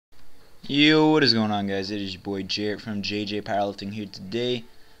Yo, what is going on, guys? It is your boy Jarrett from JJ Powerlifting here today,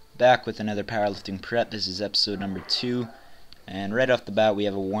 back with another powerlifting prep. This is episode number 2, and right off the bat we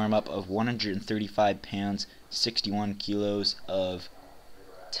have a warm-up of 135 pounds, 61 kilos of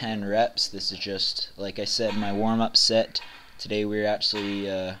 10 reps. This is just, like I said, my warm-up set. Today we're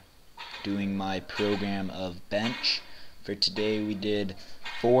actually doing my program of bench. For today we did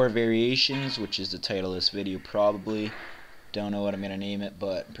 4 variations, which is the title of this video probably. Don't know what I'm going to name it,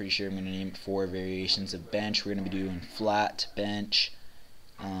 but I'm pretty sure I'm going to name it 4 variations of bench. We're going to be doing flat bench,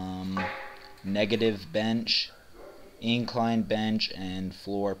 negative bench, incline bench, and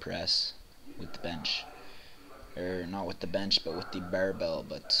floor press with the bench. Or not with the bench, but with the barbell,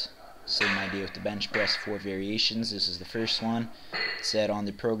 but same idea with the bench press, 4 variations. This is the first one. It said on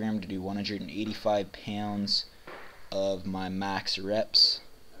the program to do 185 pounds of my max reps.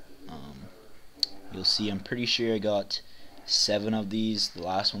 You'll see I'm pretty sure I got 7 of these. The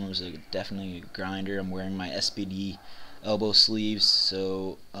last one was definitely a grinder. I'm wearing my SBD elbow sleeves,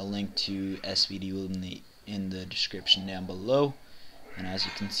 so I'll link to SBD in the description down below. And as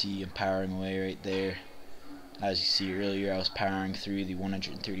you can see, I'm powering away right there. As you see earlier, I was powering through the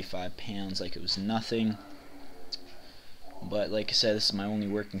 135 pounds like it was nothing. But like I said, this is my only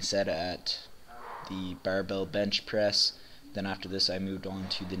working set at the barbell bench press. Then after this I moved on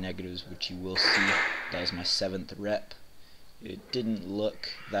to the negatives, which you will see. That was my 7th rep. It didn't look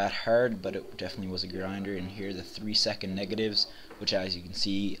that hard, but it definitely was a grinder. And here are the 3-second negatives, which as you can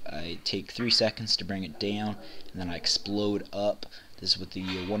see, I take 3 seconds to bring it down, and then I explode up. This is with the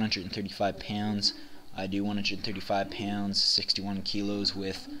 135 pounds. I do 135 pounds, 61 kilos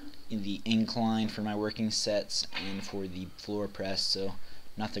with the incline for my working sets and for the floor press, so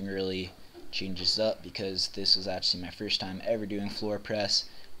nothing really changes up because this was actually my first time ever doing floor press.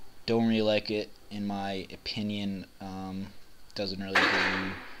 Don't really like it, in my opinion. Doesn't really give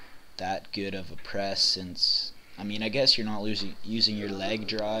you that good of a press, since I mean, I guess you're not using your leg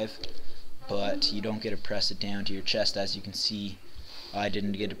drive, but you don't get to press it down to your chest. As you can see, I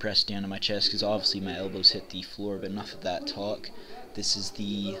didn't get to press down to my chest because obviously my elbows hit the floor. But enough of that talk. This is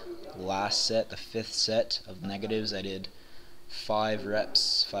the last set, the 5th set of negatives. I did 5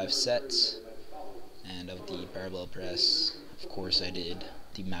 reps, 5 sets, and of the barbell press, of course, I did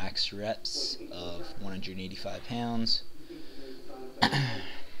the max reps of 185 pounds.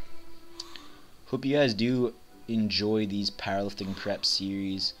 Hope you guys do enjoy these powerlifting prep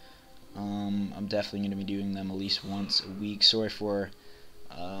series. I'm definitely going to be doing them at least once a week. Sorry for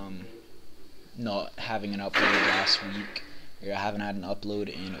not having an upload last week. I haven't had an upload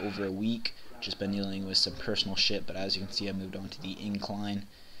in over a week. Just been dealing with some personal shit, but as you can see, I moved on to the incline.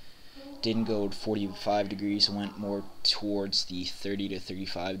 Didn't go 45 degrees, went more towards the 30 to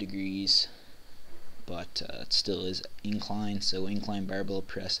 35 degrees. But it still is incline, so incline barbell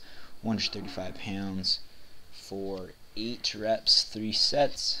press, 135 pounds for 8 reps, 3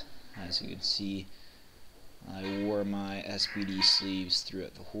 sets. As you can see, I wore my SBD sleeves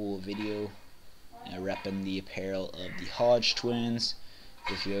throughout the whole video, repping the apparel of the Hodge twins.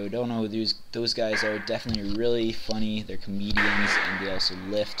 If you don't know who those guys are, definitely really funny. They're comedians, and they also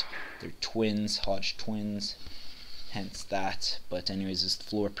lift. They're twins, Hodge twins, hence that. But anyways, this is the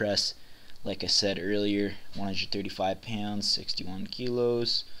floor press. Like I said earlier, 135 pounds, 61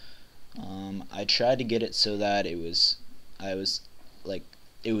 kilos. I tried to get it so that it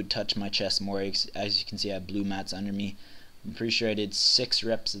would touch my chest more. As you can see, I have blue mats under me. I'm pretty sure I did 6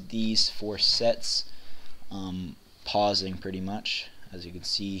 reps of these, 4 sets, pausing pretty much, as you can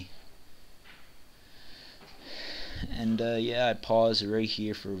see. And yeah, I paused right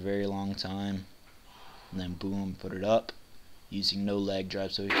here for a very long time, and then boom, put it up, using no leg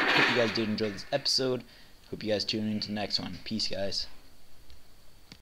drive. So I hope you guys did enjoy this episode. Hope you guys tune into the next one. Peace, guys.